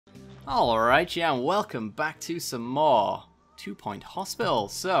Alright, yeah, and welcome back to some more 2 Point Hospital.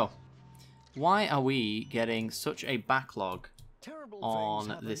 So, why are we getting such a backlog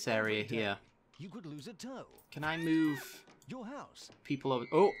on this area here? You could lose a toe. Can I move Your house. people over?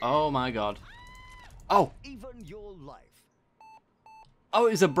 Oh my god. Oh! Even your life. Oh,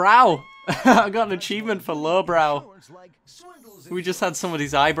 it was a brow! I got an achievement for low brow. We just had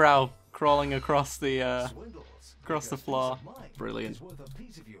somebody's eyebrow crawling across the floor. Brilliant.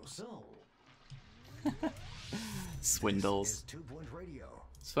 Swindles.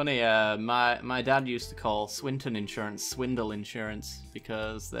 It's funny, my dad used to call Swinton Insurance Swindle Insurance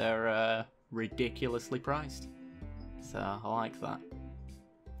because they're ridiculously priced. So I like that.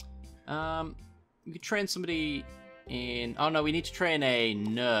 We could train somebody in... Oh no, we need to train a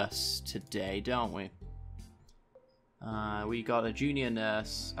nurse today, don't we? We got a junior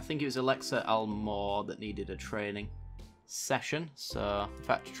nurse. I think it was Alexa Almore that needed a training session. So, in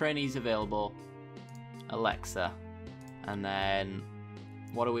fact, trainees available. Alexa. And then,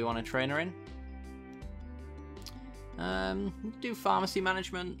 what do we want to train her in? We could do pharmacy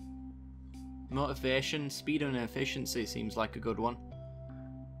management. Motivation, speed and efficiency seems like a good one.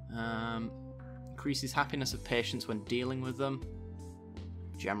 Increases happiness of patients when dealing with them.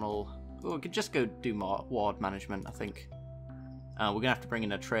 General... Oh, we could just go do more ward management, I think. We're going to have to bring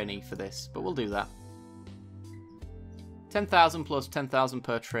in a trainee for this, but we'll do that. 10,000 plus 10,000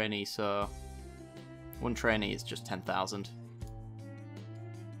 per trainee, so one trainee is just 10,000.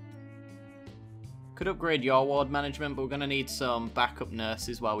 Could upgrade your ward management, but we're going to need some backup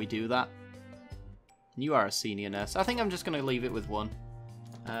nurses while we do that. You are a senior nurse. I think I'm just going to leave it with one.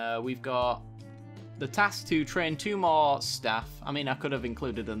 We've got the task to train 2 more staff. I mean, I could have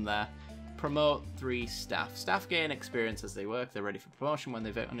included them there. Promote 3 staff. Staff gain experience as they work. They're ready for promotion when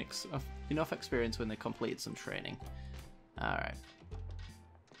they've enough experience when they completed some training. Alright.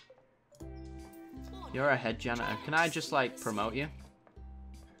 You're a head janitor. Can I just, like, promote you?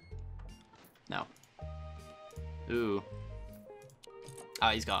 No. Ooh. Oh,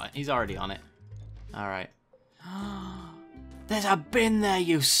 he's got it. He's already on it. Alright. There's a bin there,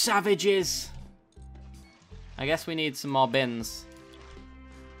 you savages! I guess we need some more bins.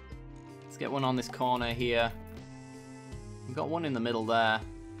 Let's get one on this corner here. We've got one in the middle there.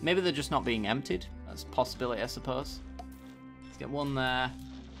 Maybe they're just not being emptied. That's a possibility, I suppose. Let's get one there.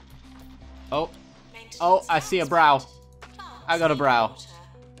 Oh. Oh, I see a brow. I got a brow.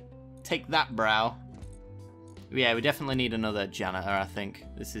 Take that, brow. Yeah, we definitely need another janitor, I think.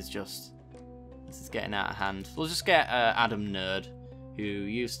 This is getting out of hand. We'll just get Adam Nerd, who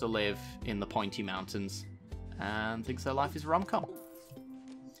used to live in the Pointy Mountains and thinks their life is rom-com.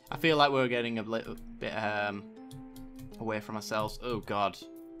 I feel like we're getting a little bit away from ourselves. Oh god.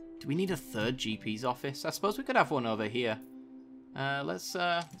 Do we need a 3rd GP's office? I suppose we could have one over here. Let's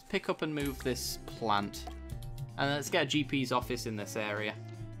pick up and move this plant. And let's get a GP's office in this area.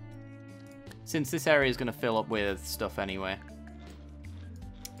 Since this area is going to fill up with stuff anyway.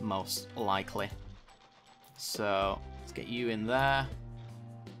 Most likely. So, let's get you in there.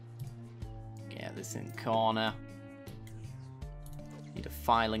 Get this in the corner. Need a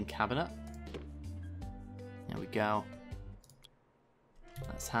filing cabinet. There we go.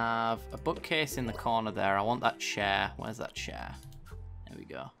 Let's have a bookcase in the corner there. I want that chair. Where's that chair? There we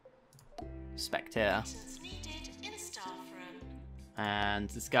go. Spectator. And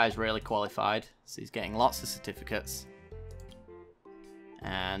this guy's really qualified, so he's getting lots of certificates.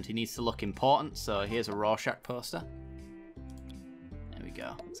 And he needs to look important, so here's a Rorschach poster. There we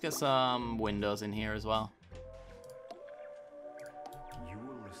go. Let's get some windows in here as well. You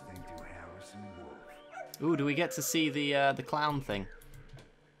were listening to Harrison Wolf. Ooh, do we get to see the clown thing?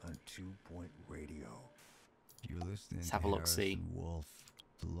 On 2 Point Radio. You're listening Let's have a look, see. Wolf,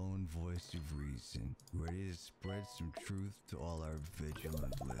 the lone voice of reason, ready to spread some truth to all our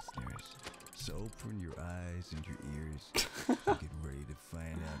vigilant listeners. So open your eyes and your ears and get ready to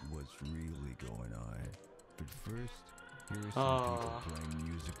find out what's really going on. But first, here are some people playing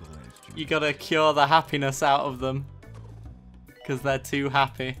musical instruments. You gotta cure the happiness out of them. Because they're too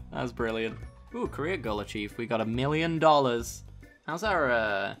happy. That's brilliant. Ooh, career goal achieved. We got $1 million. How's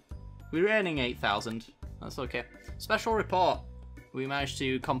our, we're earning 8,000. That's okay. Special report. We managed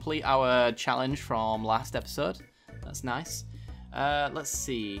to complete our challenge from last episode. That's nice. Let's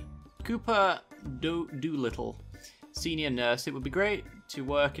see. Cooper Doolittle, senior nurse. It would be great to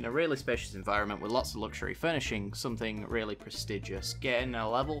work in a really spacious environment with lots of luxury furnishing, something really prestigious. Getting a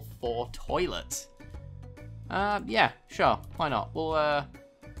level 4 toilet. Yeah, sure. Why not? We'll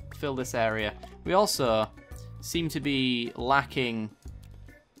fill this area. We also seem to be lacking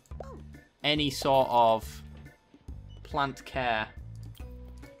any sort of plant care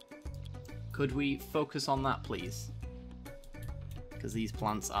Could we focus on that, please? Because these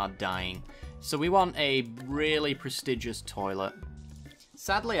plants are dying. So we want a really prestigious toilet.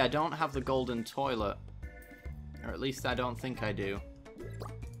 Sadly, I don't have the golden toilet. Or at least I don't think I do.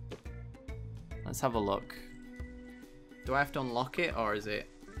 Let's have a look. Do I have to unlock it, or is it...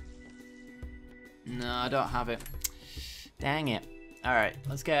 No, I don't have it. Dang it. Alright,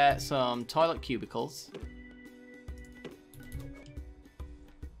 let's get some toilet cubicles.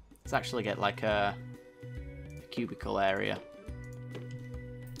 Let's actually get like a cubicle area.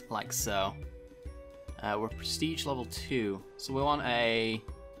 Like so. We're prestige level 2. So we want a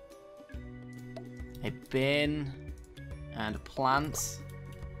bin and a plant.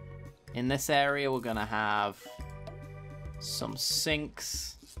 In this area we're gonna have some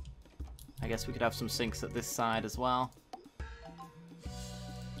sinks. I guess we could have some sinks at this side as well.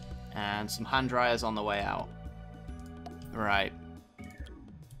 And some hand dryers on the way out. Right.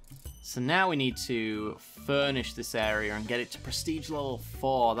 So now we need to furnish this area and get it to prestige level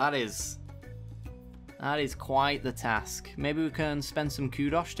 4. That is quite the task. Maybe we can spend some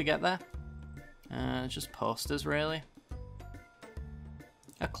kudos to get there. Just posters, really.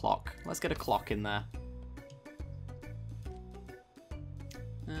 A clock. Let's get a clock in there.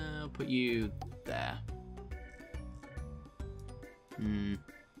 I'll put you there.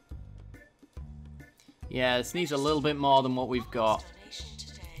 Yeah, this needs a little bit more than what we've got.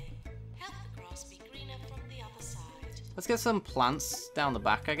 Let's get some plants down the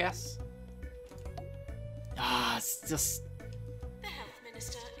back, I guess. Ah, it's just... The health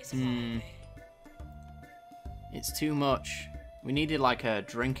minister is evolving. It's too much. We needed like a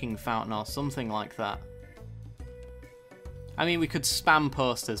drinking fountain or something like that. I mean, we could spam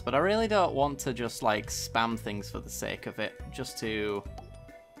posters, but I really don't want to just like spam things for the sake of it. Just to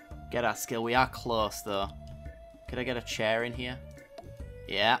get our skill. We are close though. Could I get a chair in here?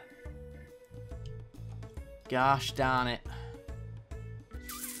 Yeah. Gosh darn it.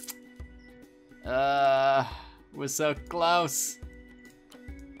 We're so close.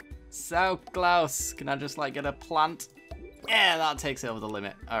 So close. Can I just like get a plant? Yeah, that takes it over the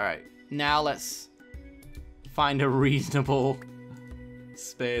limit. Alright. Now let's find a reasonable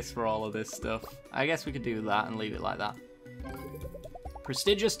space for all of this stuff. I guess we could do that and leave it like that.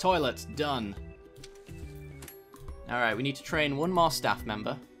 Prestigious toilets, done. Alright, we need to train one more staff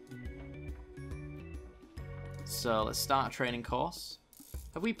member. So let's start a training course.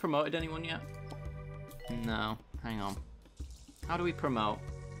 Have we promoted anyone yet? No, hang on. How do we promote?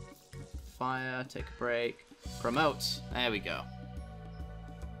 Fire, take a break. Promote, there we go.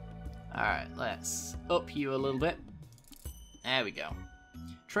 Alright, let's up you a little bit. There we go.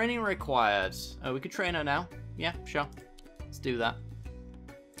 Training required. Oh, we could train her now. Yeah, sure. Let's do that.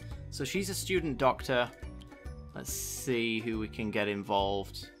 So she's a student doctor. Let's see who we can get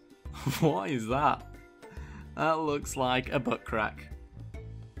involved. What is that? That looks like a butt crack.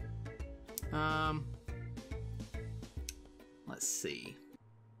 Let's see.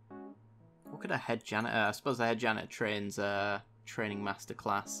 What could a head janitor... I suppose a head janitor trains training master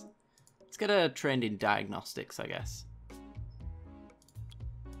class. Let's get her trained in diagnostics, I guess.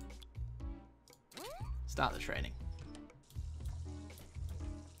 Start the training.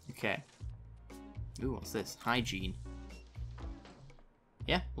 Okay. Ooh, what's this? Hygiene.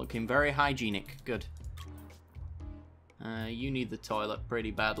 Yeah, looking very hygienic. Good. You need the toilet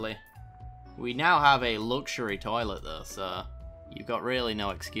pretty badly. We now have a luxury toilet though, so you've got really no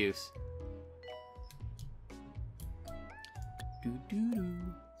excuse.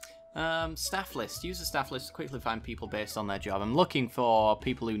 Staff list. Use the staff list to quickly find people based on their job. I'm looking for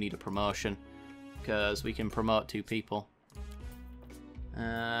people who need a promotion, because we can promote 2 people.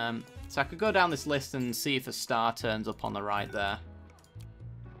 So I could go down this list and see if a star turns up on the right there.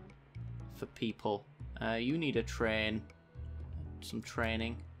 For people. You need a some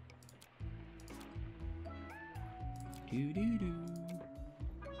training.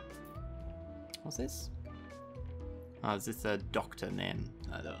 What's this? Oh, is this a doctor name?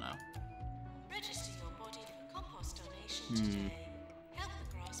 I don't know. Register your body for compost donation today. Help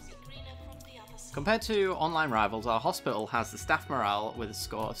the grass be greener from the other side. Compared to online rivals, our hospital has the staff morale with a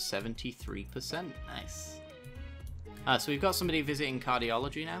score of 73%. Nice. So we've got somebody visiting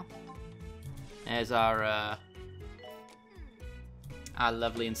cardiology now. There's our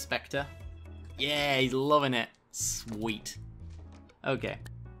lovely inspector. Yeah, he's loving it. Sweet. Okay.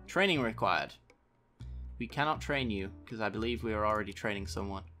 Training required. We cannot train you, because I believe we are already training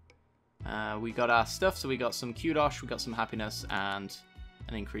someone. We got our stuff, so we got some kudos, we got some happiness, and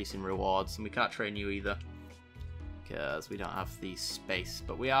an increase in rewards. And we can't train you either, because we don't have the space.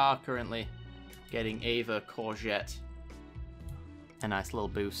 But we are currently getting Ava Courgette a nice little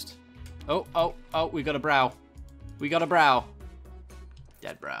boost. Oh, oh, oh, we got a brow. We got a brow.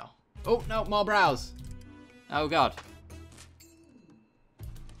 Dead brow. Oh, no, more brows. Oh, God.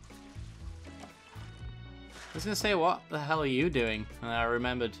 I was going to say, what the hell are you doing? And I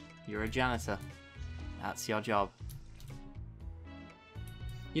remembered, you're a janitor. That's your job.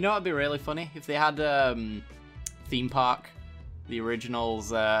 You know what would be really funny? If they had Theme Park, the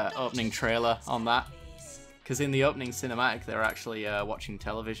original's opening trailer on that. Because in the opening cinematic, they're actually watching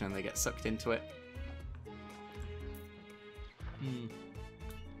television and they get sucked into it.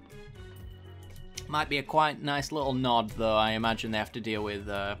 Might be a quite nice little nod, though. I imagine they have to deal with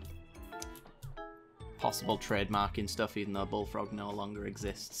possible trademarking stuff, even though Bullfrog no longer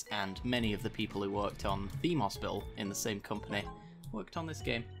exists. And many of the people who worked on Theme Hospital in the same company worked on this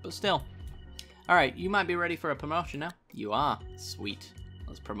game. But still. Alright, you might be ready for a promotion now. You are. Sweet.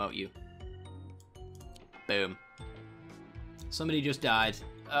 Let's promote you. Boom. Somebody just died.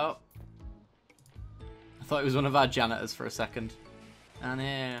 Oh. I thought it was one of our janitors for a second. And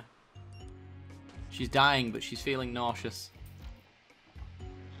yeah. She's dying, but she's feeling nauseous.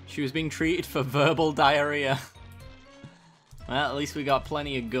 She was being treated for verbal diarrhea. Well, at least we got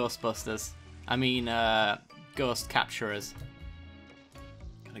plenty of Ghostbusters. I mean, Ghost Capturers.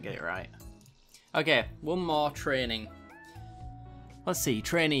 Gotta get it right. Okay, one more training. Let's see,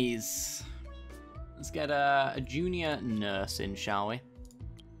 trainees. Let's get a junior nurse in, shall we?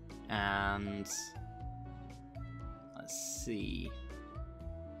 And let's see.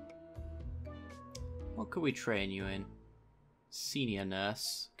 What could we train you in? Senior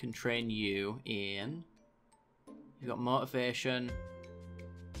nurse can train you in. You've got motivation.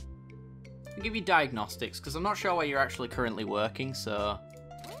 I'll give you diagnostics because I'm not sure where you're actually currently working, so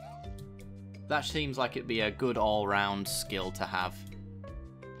that seems like it'd be a good all-round skill to have.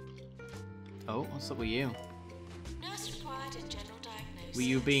 Oh, what's up with you? Nurse required in general diagnosis. Were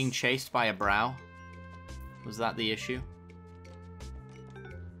you being chased by a brow? Was that the issue?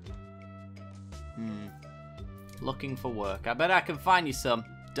 Looking for work. I bet I can find you some.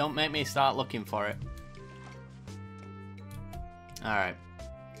 Don't make me start looking for it. Alright.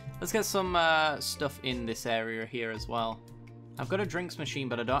 Let's get some stuff in this area here as well. I've got a drinks machine,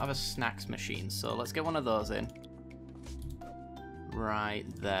 but I don't have a snacks machine. So let's get one of those in. Right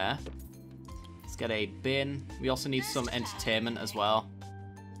there. Let's get a bin. We also need some entertainment as well.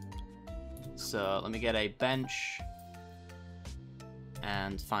 So let me get a bench.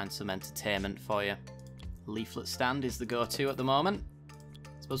 And find some entertainment for you. Leaflet stand is the go-to at the moment.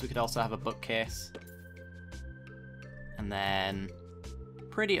 Suppose we could also have a bookcase. And then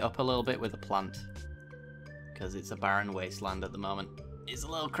pretty it up a little bit with a plant. Because it's a barren wasteland at the moment. It's a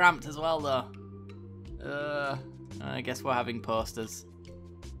little cramped as well though. I guess we're having posters.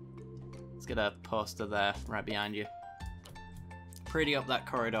 Let's get a poster there right behind you. Pretty up that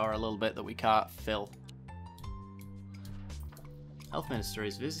corridor a little bit that we can't fill. Health Minister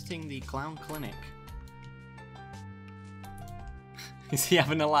is visiting the clown clinic. Is he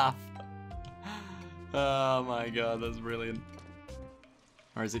having a laugh? Oh my god, that's brilliant.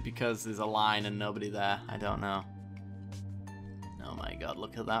 Or is it because there's a line and nobody there? I don't know. Oh my god,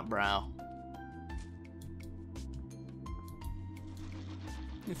 look at that brow.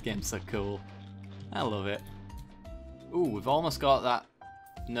 This game's so cool. I love it. Ooh, we've almost got that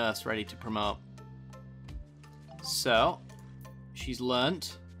nurse ready to promote. So, she's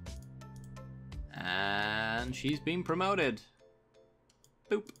learnt. And she's been promoted.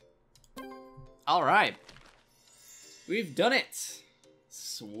 Boop. Alright. We've done it.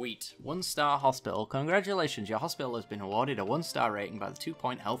 Sweet. 1-star hospital. Congratulations, your hospital has been awarded a 1-star rating by the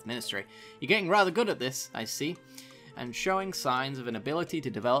 2-Point Health Ministry. You're getting rather good at this, I see. And showing signs of an ability to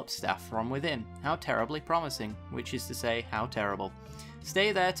develop staff from within. How terribly promising. Which is to say, how terrible.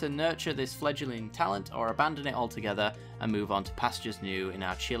 Stay there to nurture this fledgling talent or abandon it altogether and move on to pastures new in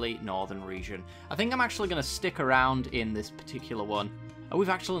our chilly northern region. I think I'm actually going to stick around in this particular one. Oh, we've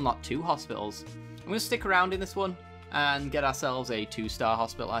actually unlocked 2 hospitals. I'm going to stick around in this one and get ourselves a 2-star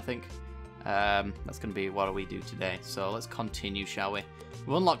hospital, I think. That's going to be what we do today. So let's continue, shall we?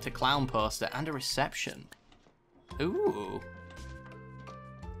 We've unlocked a clown poster and a reception. Ooh.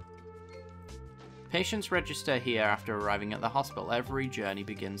 Patients register here after arriving at the hospital. Every journey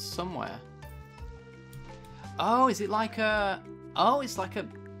begins somewhere. Oh, is it like a... Oh, it's like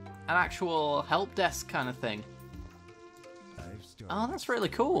an actual help desk kind of thing. Oh, that's really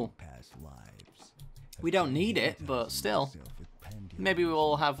cool. We don't need it, but still. Maybe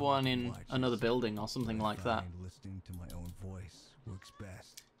we'll have one in another building or something like that.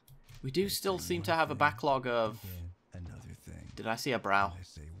 We do still seem to have a backlog of... Did I see a brow?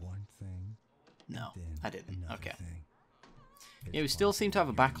 No, I didn't. Okay. Yeah, we still seem to have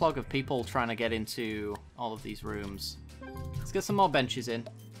a backlog of people trying to get into all of these rooms. Let's get some more benches in.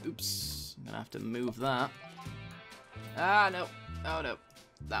 Oops, I'm gonna have to move that. Ah, no. Oh, no.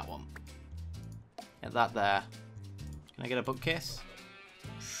 That one. Get that there. Can I get a bookcase?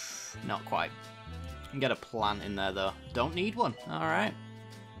 Not quite. Can get a plant in there, though. Don't need one. Alright.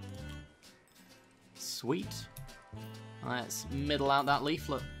 Sweet. Let's middle out that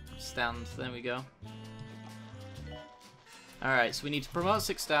leaflet stand. There we go. Alright, so we need to promote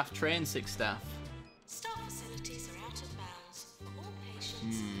 6 staff, train 6 staff. Staff facilities are out of bounds for all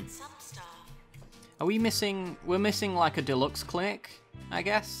patients and some staff. Are we missing... We're missing like a deluxe clinic, I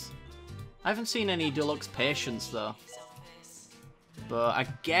guess? I haven't seen any deluxe patients though. His office. But I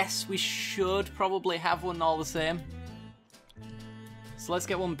guess we should probably have one all the same. So let's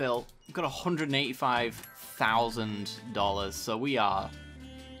get one built. We've got $185,000, so we are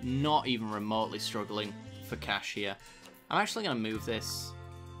not even remotely struggling for cash here. I'm actually going to move this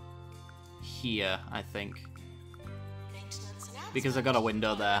here, I think. Maintenance Because I got a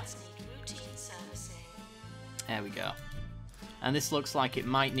window there. need routine servicing. There we go. And this looks like it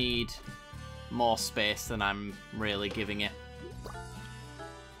might need more space than I'm really giving it.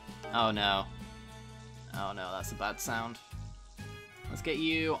 Oh no. Oh no, that's a bad sound. Let's get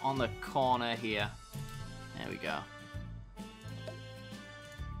you on the corner here. There we go.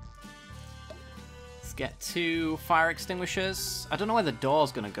 Let's get 2 fire extinguishers. I don't know where the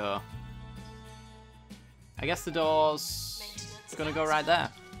door's gonna go. I guess the door's gonna go right there.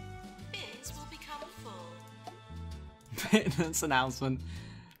 Bins will become full. Maintenance announcement.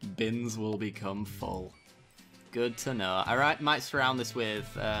 Bins will become full. Good to know. I might surround this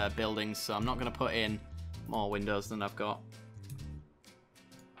with buildings, so I'm not going to put in more windows than I've got.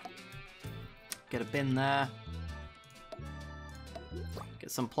 Get a bin there. Get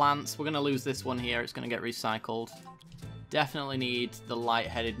some plants. We're going to lose this one here. It's going to get recycled. Definitely need the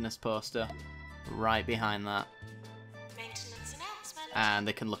lightheadedness poster right behind that. Maintenance announcement. And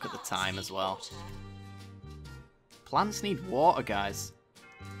they can look at the time as well. Water. Plants need water, guys.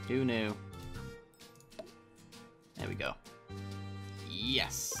 Who knew? There we go.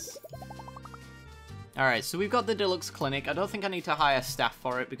 Yes. Alright, so we've got the deluxe clinic. I don't think I need to hire staff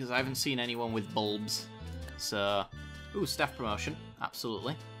for it because I haven't seen anyone with bulbs. So, ooh, staff promotion.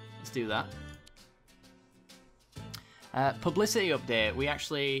 Absolutely. Let's do that. Publicity update. We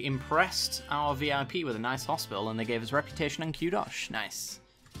actually impressed our VIP with a nice hospital and they gave us reputation and kudos. Nice.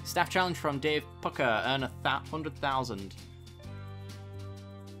 Staff challenge from Dave Pucker. Earn 100,000.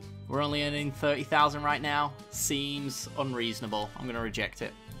 We're only earning 30,000 right now. Seems unreasonable. I'm going to reject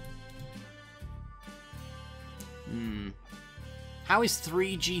it. How is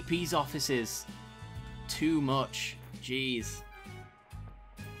 3 GP's offices too much? Jeez.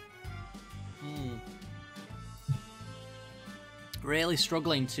 Really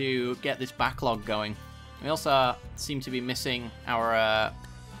struggling to get this backlog going. We also seem to be missing our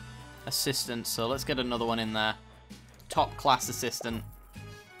assistant, so let's get another one in there. Top class assistant.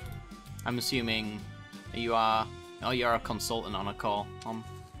 I'm assuming you are... Oh, you're a consultant on a call.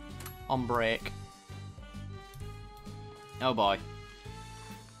 On break. Oh boy.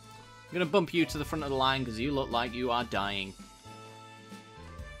 I'm gonna bump you to the front of the line because you look like you are dying.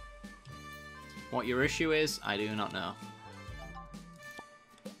 What your issue is, I do not know.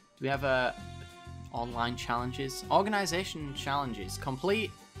 Do we have online challenges? Organization challenges. Compete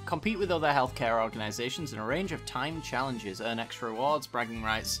with other healthcare organizations in a range of timed challenges. Earn extra rewards, bragging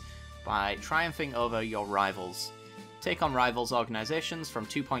rights by triumphing over your rivals. Take on rivals organizations from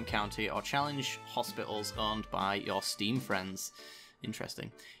 2 Point County or challenge hospitals owned by your Steam friends.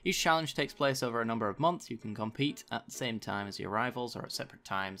 Interesting. Each challenge takes place over a number of months. You can compete at the same time as your rivals or at separate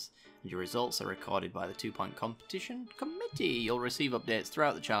times, and your results are recorded by the 2 Point Competition Committee. You'll receive updates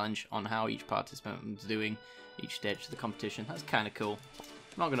throughout the challenge on how each participant is doing each stage of the competition. That's kind of cool.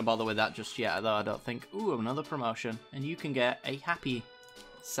 I'm not going to bother with that just yet, though, I don't think. Ooh, another promotion. And you can get a happy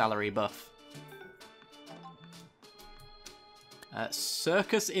salary buff.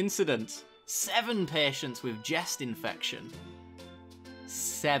 Circus incident. 7 patients with chest infection.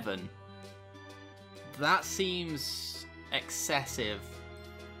 7. That seems excessive.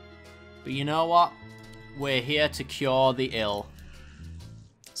 But you know what? We're here to cure the ill.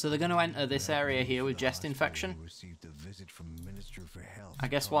 So they're going to enter this area here with chest infection. I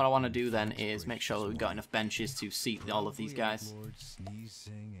guess what I want to do then is make sure that we've got enough benches to seat all of these guys.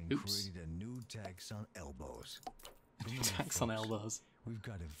 Oops. Tax on elbows. Tax on elbows. We've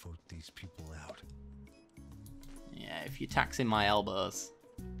got to vote these people out. Yeah, if you're taxing my elbows,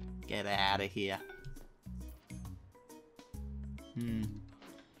 get out of here.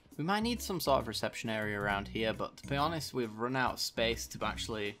 We've We might need some sort of reception area around here, but to be honest, we've run out of space to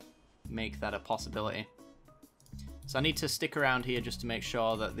actually make that a possibility. So I need to stick around here just to make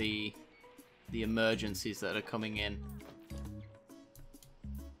sure that the emergencies that are coming in,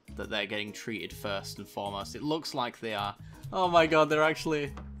 that they're getting treated first and foremost. It looks like they are. Oh my god, they're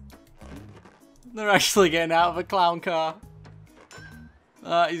actually getting out of a clown car.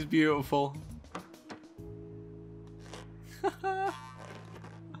 That is beautiful.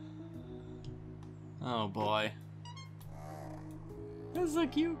 Oh boy. That's so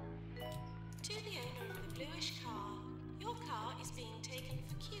cute. To the owner of the bluish car, your car is being taken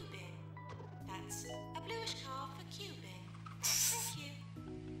for cubing. That's a bluish car for cubing. Thank you.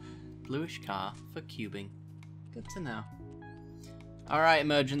 Bluish car for cubing. Good to know. Alright,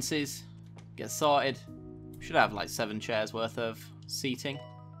 emergencies. Get sorted. Should have like 7 chairs worth of seating.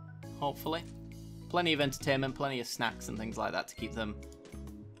 Hopefully. Plenty of entertainment, plenty of snacks and things like that to keep them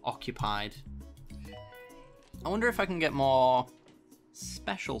occupied. I wonder if I can get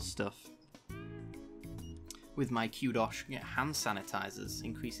special stuff with my Qdosh. Get hand sanitizers,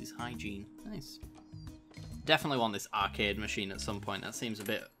 increases hygiene. Nice. Definitely want this arcade machine at some point. That seems a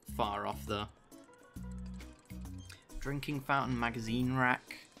bit far off though. Drinking fountain, magazine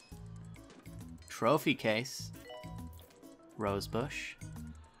rack, trophy case, rosebush.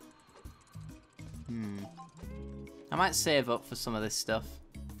 I might save up for some of this stuff.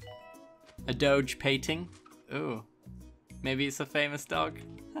 A Doge painting. Ooh. Maybe it's a famous dog.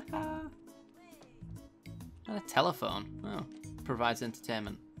 And a telephone. Oh. Provides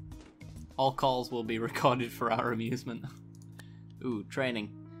entertainment. All calls will be recorded for our amusement. Ooh,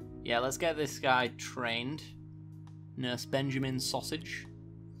 training. Yeah, let's get this guy trained. Nurse Benjamin Sausage.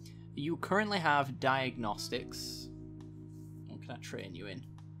 You currently have diagnostics. What can I train you in?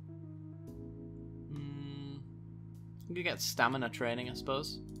 You could get stamina training, I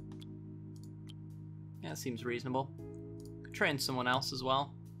suppose. Yeah, that seems reasonable. Could train someone else as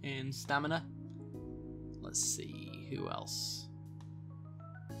well in stamina. Let's see, who else?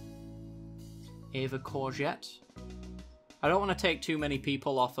 Ava Courgette. I don't want to take too many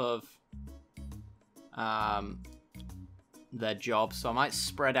people off of their job, so I might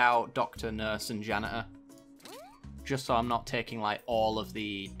spread out doctor, nurse, and janitor. Just so I'm not taking like all of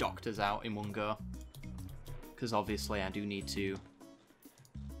the doctors out in one go. Because obviously I do need to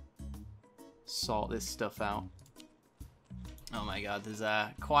sort this stuff out. Oh my god, there's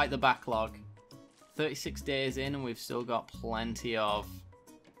quite the backlog. 36 days in and we've still got plenty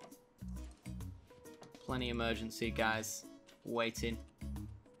emergency guys waiting.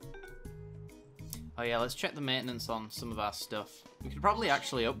 Oh yeah, let's check the maintenance on some of our stuff. We could probably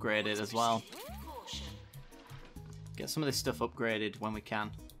actually upgrade it as well. Get some of this stuff upgraded when we can.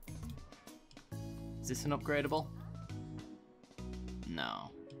 Is this an upgradable?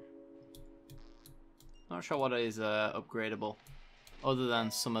 No. Not sure what is upgradable, other than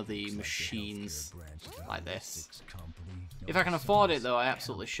some of the machines like this. If I can afford it though, I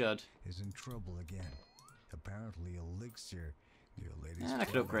absolutely should. Is in trouble again. Apparently Elixir, your latest Yeah, I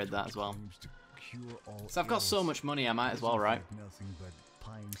could upgrade that as well. claims to cure all So I've got so ills. much money, I might as well, right? Nothing but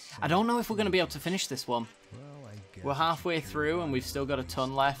pine I don't know if we're going to be able to finish this one. Well, I guess We're it's halfway true. through and we've still got a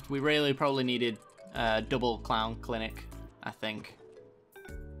ton left. We really probably needed a double clown clinic, I think,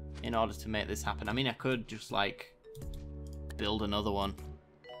 in order to make this happen. I mean, I could just like build another one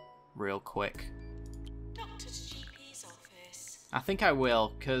real quick. Doctor's GP's office. I think I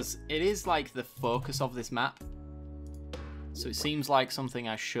will, because it is like the focus of this map. So it seems like something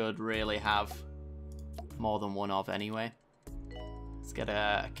I should really have more than one of anyway. Let's get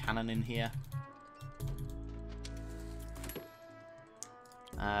a cannon in here.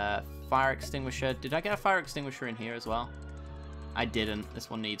 Fire extinguisher. Did I get a fire extinguisher in here as well? I didn't. This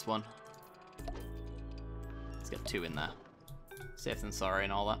one needs one. Let's get 2 in there. Safe than sorry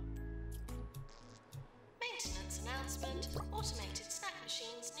and all that. Maintenance announcement. Automated snack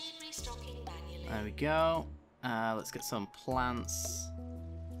machines need restocking manually. There we go. Let's get some plants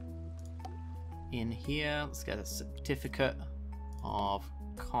in here. Let's get a certificate of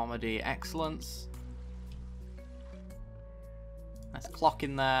comedy excellence. Nice clock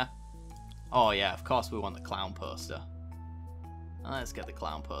in there. Oh yeah, of course we want the clown poster. Let's get the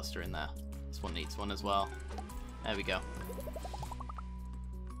clown poster in there. This one needs one as well. There we go.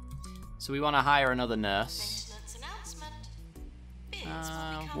 So we want to hire another nurse. Maintenance announcement. Bids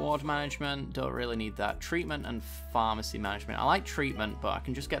will become Ward management, don't really need that. Treatment and pharmacy management. I like treatment, but I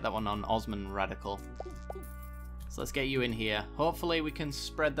can just get that one on Osmond Radical. So let's get you in here. Hopefully we can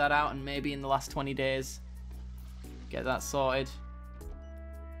spread that out and maybe in the last 20 days get that sorted.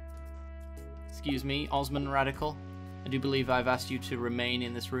 Excuse me, Osmond Radical. I do believe I've asked you to remain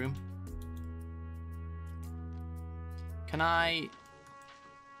in this room. Can I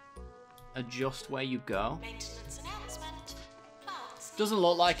adjust where you go? Maintenance announcement. Plants. Doesn't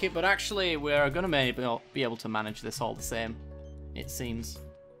look like it, but actually we're going to be able to manage this all the same, it seems.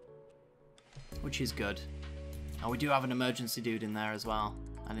 Which is good. Oh, we do have an emergency dude in there as well.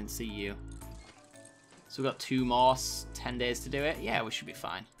 I didn't see you. So we've got 2 more, 10 days to do it. Yeah, we should be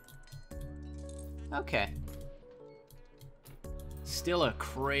fine. Okay. Still a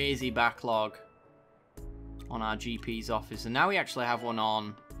crazy backlog on our GP's office. And now we actually have one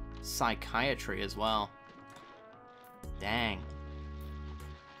on psychiatry as well. Dang.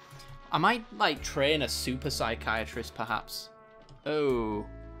 I might, like, train a super psychiatrist, perhaps. Oh.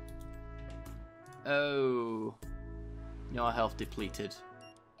 Oh. No health depleted.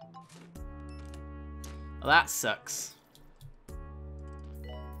 Well, that sucks.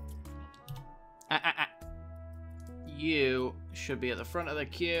 You should be at the front of the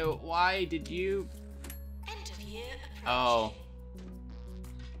queue. Why did you... End of year approaching. Oh.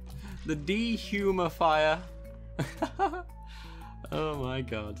 The dehumidifier. Oh my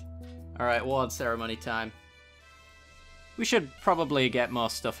god. Alright, award ceremony time. We should probably get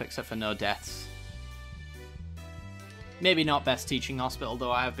more stuff except for no deaths. Maybe not best teaching hospital,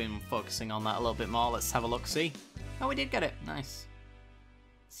 though I have been focusing on that a little bit more. Let's have a look, see. Oh, we did get it. Nice.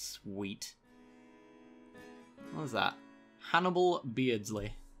 Sweet. What was that? Hannibal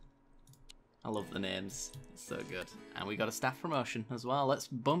Beardsley. I love the names. It's so good. And we got a staff promotion as well. Let's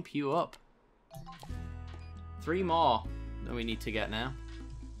bump you up. 3 more that we need to get now.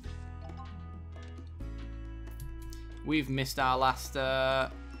 We've missed our last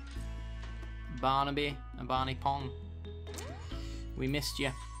Barnaby and Barney Pong. We missed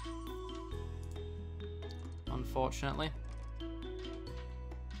you. Unfortunately.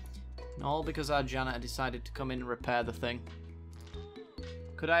 And all because our janitor decided to come in and repair the thing.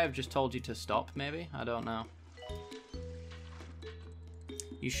 Could I have just told you to stop, maybe? I don't know.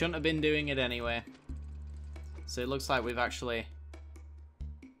 You shouldn't have been doing it anyway. So it looks like we've actually...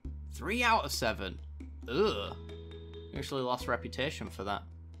 3 out of 7. Ugh. We actually lost reputation for that.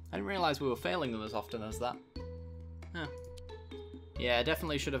 I didn't realise we were failing them as often as that. Huh. Yeah,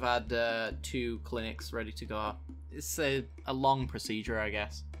 definitely should have had 2 clinics ready to go. It's a long procedure, I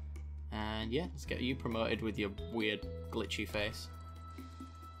guess. And yeah, let's get you promoted with your weird glitchy face.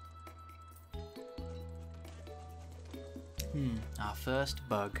 Our first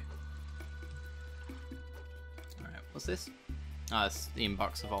bug. Alright, what's this? Oh, it's the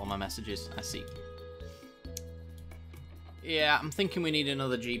inbox of all my messages. I see. Yeah, I'm thinking we need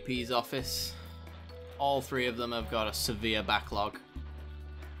another GP's office. All 3 of them have got a severe backlog.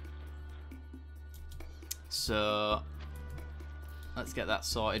 So, let's get that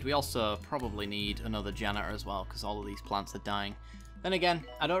sorted. We also probably need another janitor as well, because all of these plants are dying. Then again,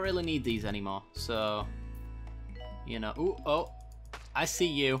 I don't really need these anymore, so... You know... Ooh, oh! I see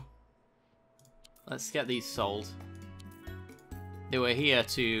you. Let's get these sold. They were here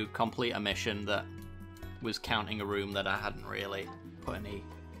to complete a mission that was counting a room that I hadn't really put any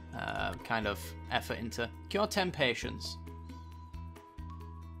kind of effort into. Cure 10 patients.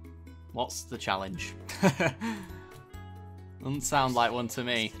 What's the challenge? Doesn't sound like one to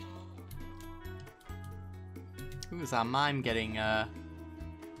me. Who is our mime getting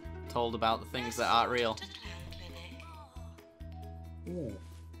told about the things that aren't real? Ooh.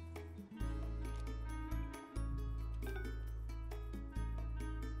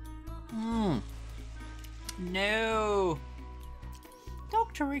 No.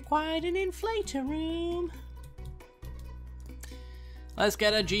 Doctor required an inflator room. Let's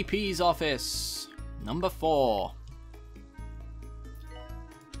get a GP's office. Number 4.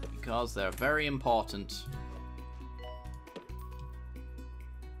 Because they're very important.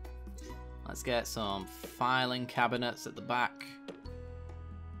 Let's get some filing cabinets at the back.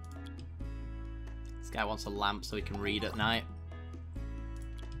 This guy wants a lamp so he can read at night.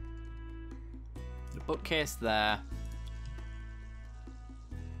 The bookcase there.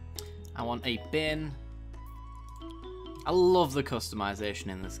 I want a bin. I love the customization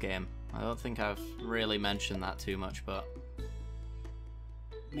in this game. I don't think I've really mentioned that too much, but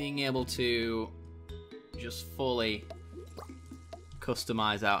being able to just fully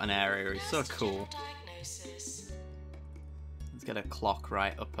customize out an area is so cool. Let's get a clock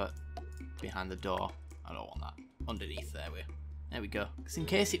right up at behind the door. I don't want that. Underneath there we go. Because in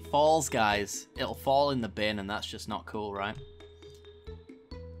case it falls, guys, it'll fall in the bin, and that's just not cool, right?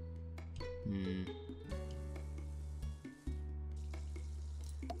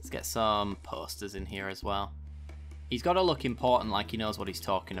 Let's get some posters in here as well. He's got to look important, like he knows what he's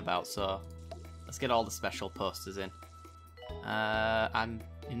talking about, so let's get all the special posters in. And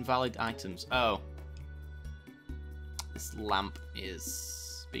invalid items. Oh. This lamp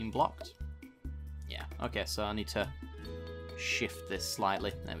is being blocked. Yeah, okay, so I need to shift this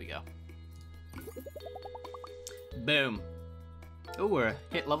slightly. There we go. Boom. Oh, we're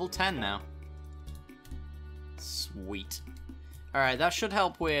hit level 10 now. Sweet. Alright, that should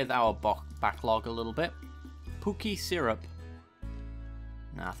help with our backlog a little bit. Pookie syrup.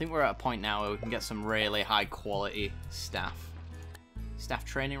 Now, I think we're at a point now where we can get some really high quality staff. Staff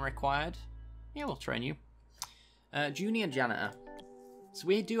training required? Yeah, we'll train you. Junior janitor. So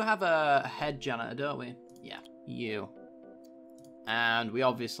we do have a head janitor, don't we? Yeah, you. And we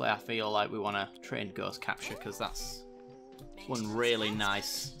obviously, I feel like we want to train ghost capture because that's one really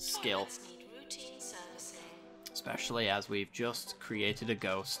nice skill. Especially as we've just created a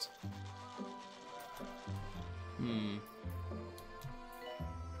ghost.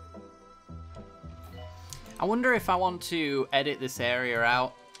 I wonder if I want to edit this area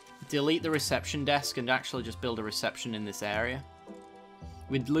out, delete the reception desk and actually just build a reception in this area.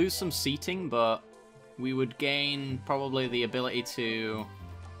 We'd lose some seating, but we would gain probably the ability to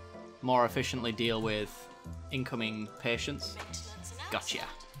more efficiently deal with incoming patients. Gotcha.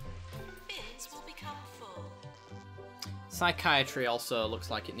 Bins will become full. Psychiatry also looks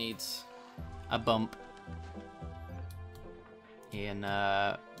like it needs a bump in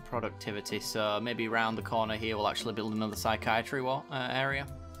productivity, so maybe around the corner here we'll actually build another psychiatry area.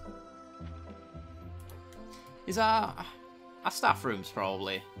 Is our staff room's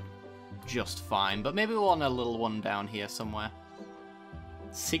probably just fine, but maybe we'll want a little one down here somewhere.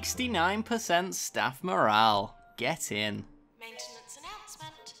 69% staff morale. Get in. Maintenance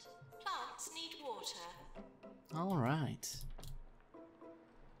announcement. Plants need water. Alright.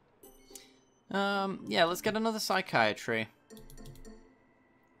 Yeah, let's get another psychiatry.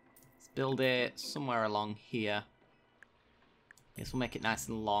 Let's build it somewhere along here. Guess we'll make it nice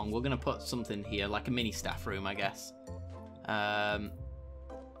and long. We're gonna put something here, like a mini staff room, I guess.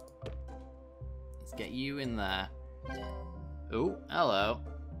 Let's get you in there. Oh, hello.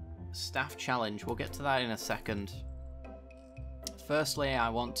 Staff challenge. We'll get to that in a second. Firstly, I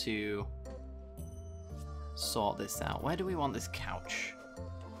want to sort this out. Where do we want this couch?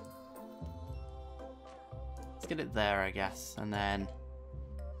 Let's get it there, I guess, and then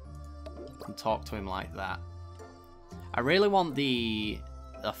we can talk to him like that. I really want the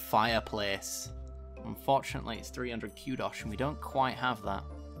fireplace. Unfortunately, it's 300 kudosh, and we don't quite have that.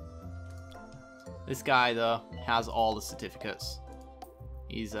 This guy, though, has all the certificates.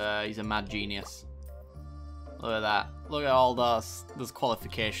 He's a mad genius. Look at that. Look at all those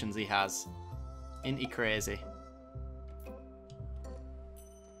qualifications he has. Ain't he crazy?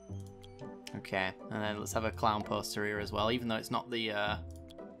 Okay, and then let's have a clown poster here as well, even though it's not the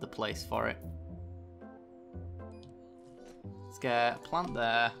place for it. Let's get a plant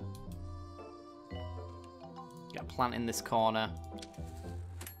there. Get a plant in this corner.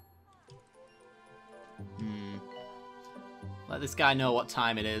 Let this guy know what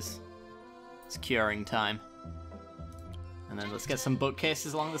time it is. It's curing time. And then let's get some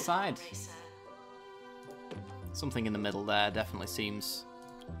bookcases along the side. Something in the middle there definitely seems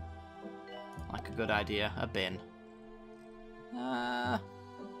like a good idea. A bin.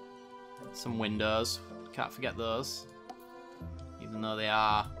 Some windows. Can't forget those. Even though they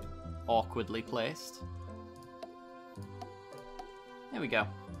are awkwardly placed. There we go.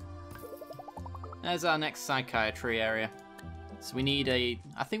 There's our next psychiatry area. So we need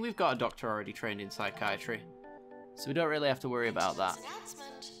I think we've got a doctor already trained in psychiatry. So we don't really have to worry about that.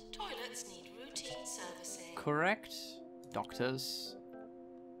 Toilets need routine servicing. Correct. Doctors.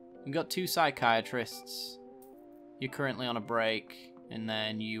 We've got 2 psychiatrists. You're currently on a break. And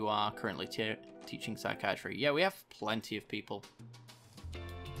then you are currently teaching psychiatry. Yeah, we have plenty of people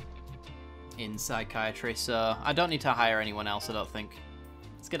in psychiatry. So I don't need to hire anyone else, I don't think.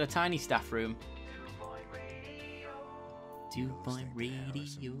 Let's get a tiny staff room. 2-point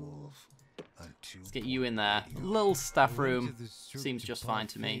radio. Let's get you in there. Little staff room seems just fine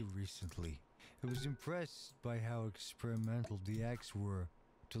to me. Recently, I was impressed by how experimental the acts were,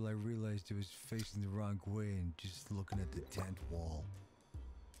 till I realized it was facing the wrong way and just looking at the tent wall.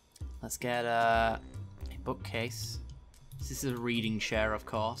 Let's get a bookcase. This is a reading chair, of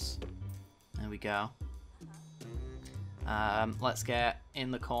course. There we go. Let's get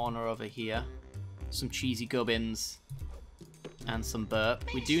in the corner over here some cheesy gubbins. And some burp.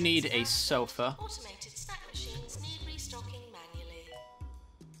 We do need a sofa. Automated snack machines need restocking manually.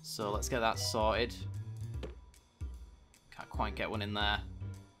 So let's get that sorted. Can't quite get one in there.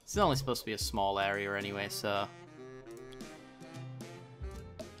 This is only supposed to be a small area anyway, so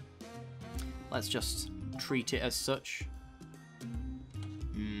let's just treat it as such.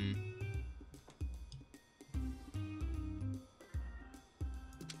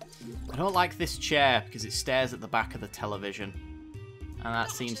 I don't like this chair because it stares at the back of the television. And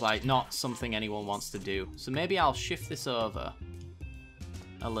that seems like not something anyone wants to do. So maybe I'll shift this over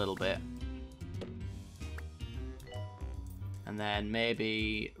a little bit. And then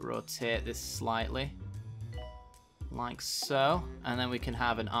maybe rotate this slightly. Like so. And then we can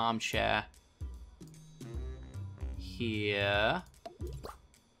have an armchair here.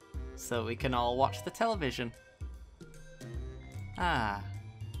 So we can all watch the television. Ah.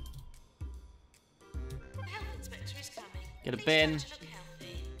 The health inspector is coming. Get a Please bin. try to look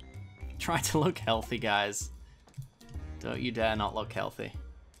healthy. Try to look healthy, guys. Don't you dare not look healthy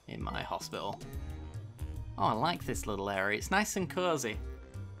in my hospital. Oh, I like this little area. It's nice and cozy.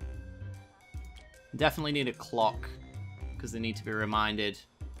 Definitely need a clock because they need to be reminded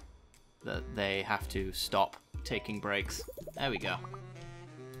that they have to stop taking breaks. There we go.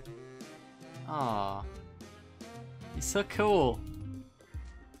 Ah, it's so cool.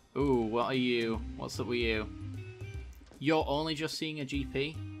 Ooh, what are you? What's up with you? You're only just seeing a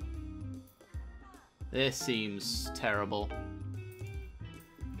GP? This seems terrible.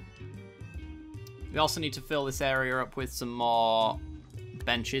 We also need to fill this area up with some more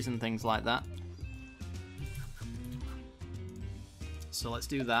benches and things like that. So let's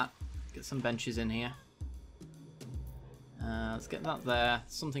do that. Get some benches in here. Let's get that there.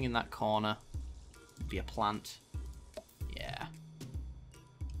 Something in that corner. Be a plant. Yeah.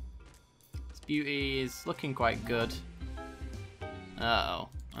 This beauty is looking quite good. Uh-oh.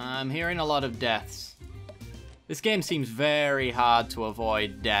 I'm hearing a lot of deaths. This game seems very hard to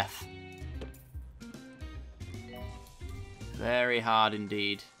avoid death. Very hard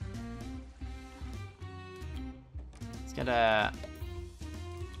indeed. Let's get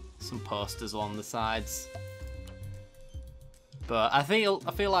some posters along the sides. But I feel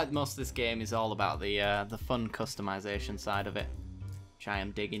like most of this game is all about the fun customization side of it, which I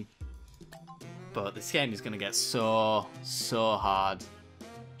am digging. But this game is gonna get so hard.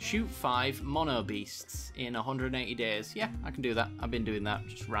 Shoot 5 mono beasts in 180 days. Yeah, I can do that. I've been doing that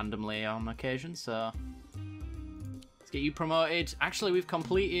just randomly on occasion. So let's get you promoted. Actually, we've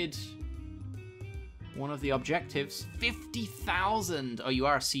completed one of the objectives. 50,000. Oh, you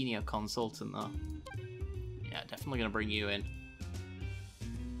are a senior consultant though. Yeah, definitely gonna bring you in.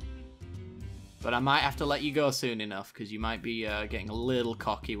 But I might have to let you go soon enough because you might be getting a little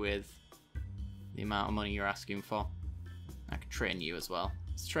cocky with the amount of money you're asking for. I can train you as well.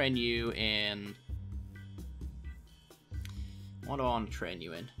 Let's train you in... What do I want to train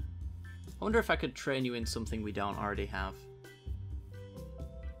you in? I wonder if I could train you in something we don't already have.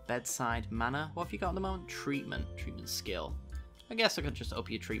 Bedside manner. What have you got at the moment? Treatment. Treatment skill. I guess I could just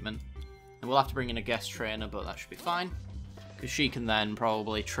up your treatment. And we'll have to bring in a guest trainer, but that should be fine. Because she can then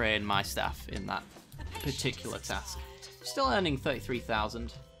probably train my staff in that particular task. Still earning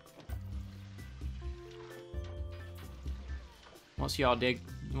 33,000. What's your dig?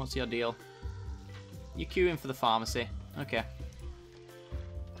 What's your deal? You're queuing for the pharmacy. Okay.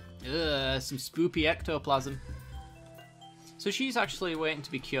 Ugh, some spoopy ectoplasm. So she's actually waiting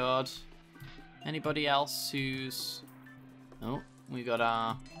to be cured. Anybody else who's... Oh, we got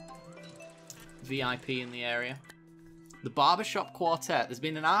our VIP in the area. The Barbershop Quartet. There's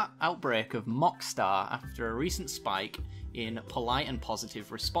been an outbreak of Mockstar after a recent spike in polite and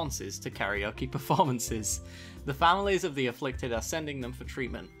positive responses to karaoke performances. The families of the afflicted are sending them for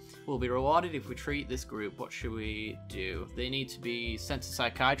treatment. We'll be rewarded if we treat this group. What should we do? They need to be sent to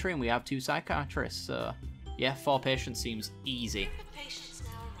psychiatry, and we have 2 psychiatrists, so... Yeah, 4 patients seems easy. Patients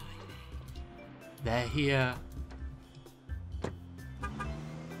now arriving. They're here.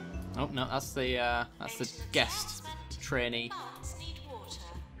 Oh, no, that's the guest trainee. Plants need water.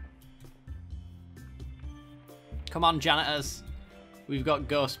 Come on, janitors. We've got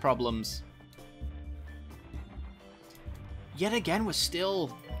ghost problems. Yet again, we're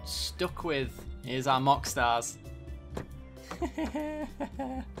still stuck with... Here's our mock stars.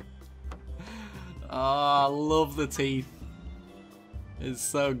 Oh, I love the teeth. It's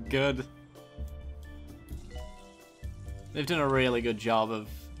so good. They've done a really good job of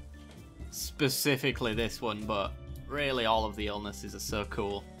specifically this one, but really all of the illnesses are so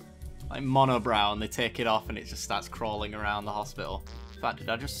cool. Like monobrow, and they take it off and it just starts crawling around the hospital. In fact, did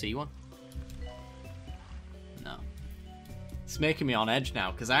I just see one? No. It's making me on edge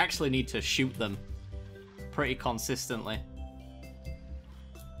now, because I actually need to shoot them pretty consistently.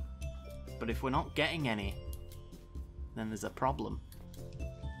 But if we're not getting any, then there's a problem.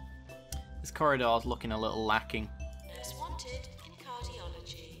 This corridor's looking a little lacking. Nurse wanted in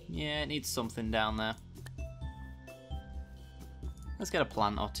cardiology. Yeah, it needs something down there. Let's get a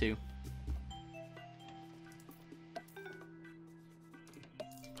plant or 2.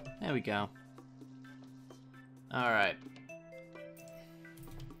 There we go. Alright.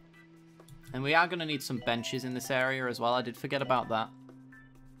 And we are going to need some benches in this area as well. I did forget about that.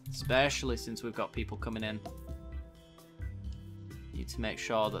 Especially since we've got people coming in. Need to make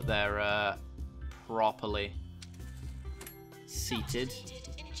sure that they're properly seated.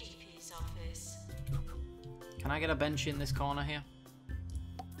 In GP's office. Can I get a bench in this corner here?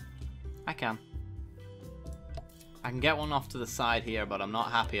 I can. I can get one off to the side here, but I'm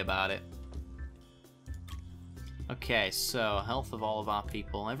not happy about it. Okay, so health of all of our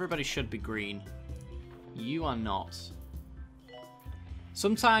people. Everybody should be green. You are not.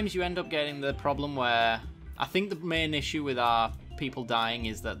 Sometimes you end up getting the problem where... I think the main issue with our people dying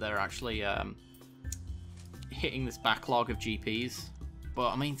is that they're actually hitting this backlog of GPs.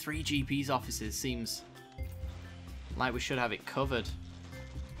 But, I mean, 3 GPs offices seems like we should have it covered.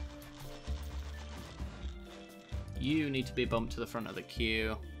 You need to be bumped to the front of the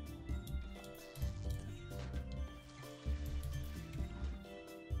queue.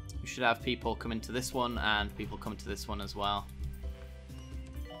 We should have people come into this one and people come to this one as well.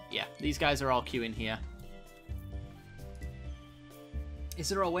 Yeah, these guys are all queuing here. Is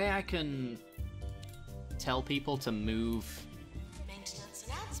there a way I can tell people to move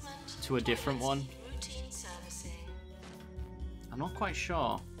to a different one? I'm not quite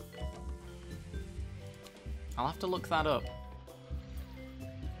sure. I'll have to look that up.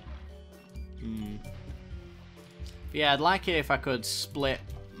 Yeah, I'd like it if I could split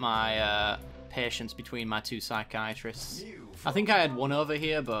my patients between my 2 psychiatrists. I think I had 1 over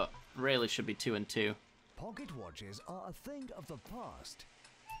here, but really should be 2 and 2. Pocket watches are a thing of the past.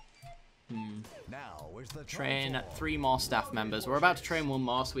 Now is the Train 3 more staff members. We're about to train 1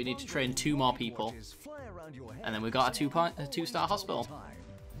 more, so we need to train 2 more people. And then we've got a 2-star hospital.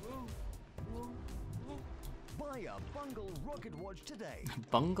 Buy a Bungle rocket watch today.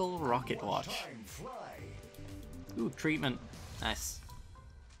 Bungle rocket watch. Time fly. Ooh, treatment. Nice.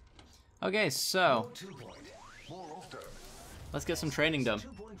 Okay, so 2 point. More often. let's get some training done.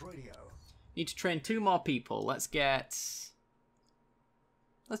 2-point radio. Need to train 2 more people. Let's do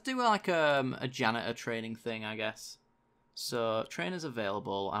like a janitor training thing, I guess. So trainers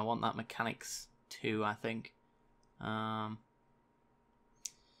available. I want that mechanics 2, I think.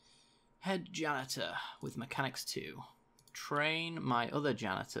 Head janitor with mechanics 2. Train my other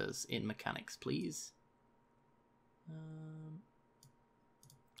janitors in mechanics, please.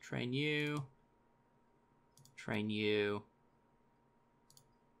 Train you. Train you.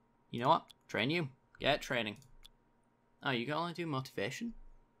 You know what? Train you. Get training. Oh, you can only do motivation?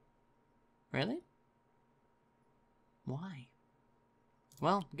 Really? Why?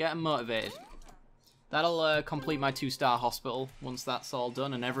 Well, get them motivated. That'll complete my 2-star hospital once that's all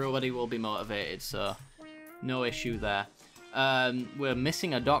done, and everybody will be motivated, so no issue there. We're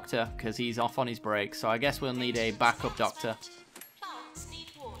missing a doctor because he's off on his break, so I guess we'll need a backup doctor. Plants need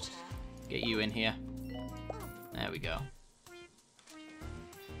water. Get you in here. There we go.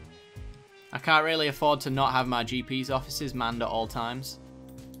 I can't really afford to not have my GP's offices manned at all times.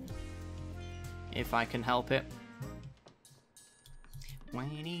 If I can help it.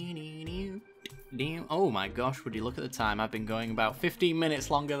 Oh my gosh, would you look at the time? I've been going about 15 minutes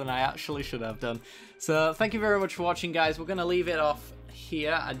longer than I actually should have done. So thank you very much for watching, guys. We're going to leave it off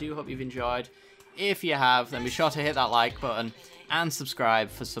here. I do hope you've enjoyed. If you have, then be sure to hit that like button and subscribe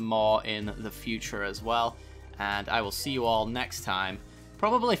for some more in the future as well. And I will see you all next time.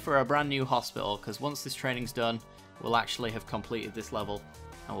 Probably for a brand new hospital, because once this training's done, we'll actually have completed this level.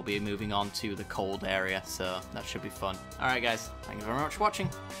 And we'll be moving on to the cold area, so that should be fun. Alright guys, thank you very much for watching.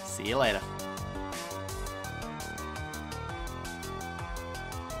 See you later.